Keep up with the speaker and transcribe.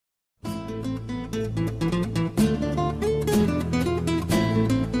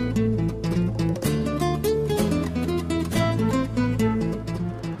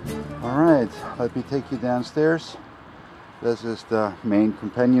let me take you downstairs. This is the main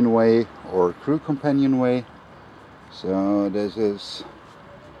companionway or crew companionway. So this is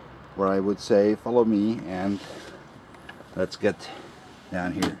where I would say follow me and let's get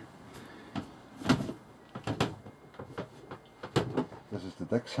down here. This is the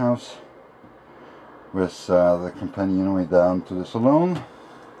Deckshouse with the companionway down to the saloon.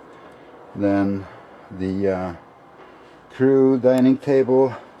 Then the crew dining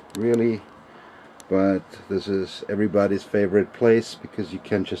table, really, but this is everybody's favorite place because you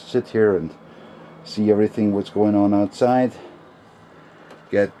can just sit here and see everything what's going on outside.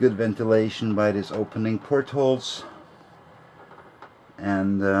 Get good ventilation by these opening portholes,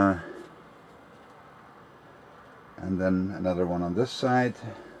 and then another one on this side.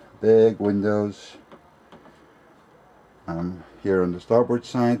 Big windows here on the starboard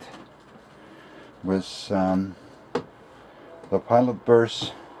side with the pilot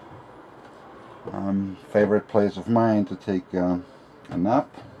berth. Favorite place of mine to take a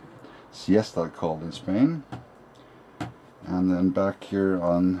nap, siesta called in Spain. And then back here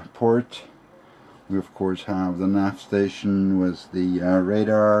on port we of course have the nav station with the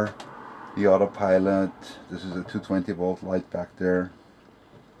radar, the autopilot. This is a 220 volt light back there.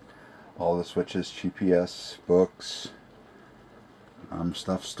 All the switches, GPS, books,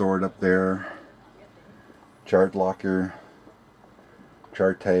 stuff stored up there. Chart locker,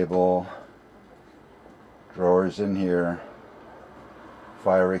 chart table, drawers in here,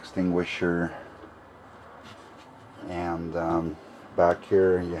 fire extinguisher, and back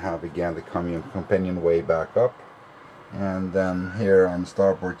here you have again the companionway back up. And then here on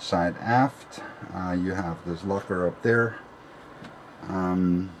starboard side aft you have this locker up there.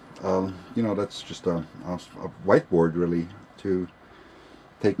 You know, that's just a whiteboard really to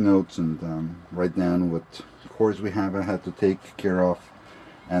take notes and write down what chores we have I had to take care of.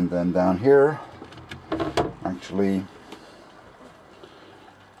 And then down here actually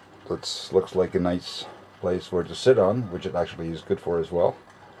looks like a nice place where to sit on, which it actually is good for as well.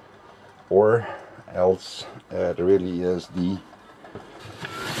 Or else it really is the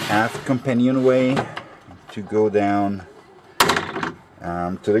aft companionway to go down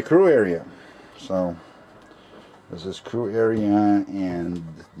to the crew area. So this is crew area and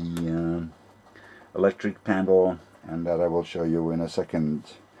the electric panel, and that I will show you in a second.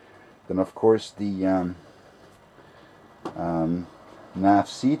 Then of course the nav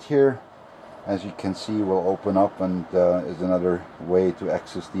seat here, as you can see, will open up and is another way to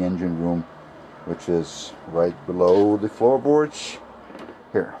access the engine room, which is right below the floorboards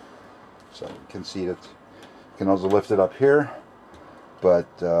here. So you can see that you can also lift it up here, but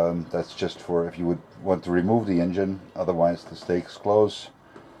that's just for if you would want to remove the engine, otherwise the stays close.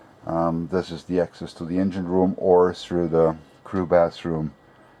 This is the access to the engine room or through the crew bathroom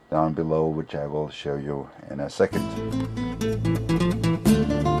down below, which I will show you in a second.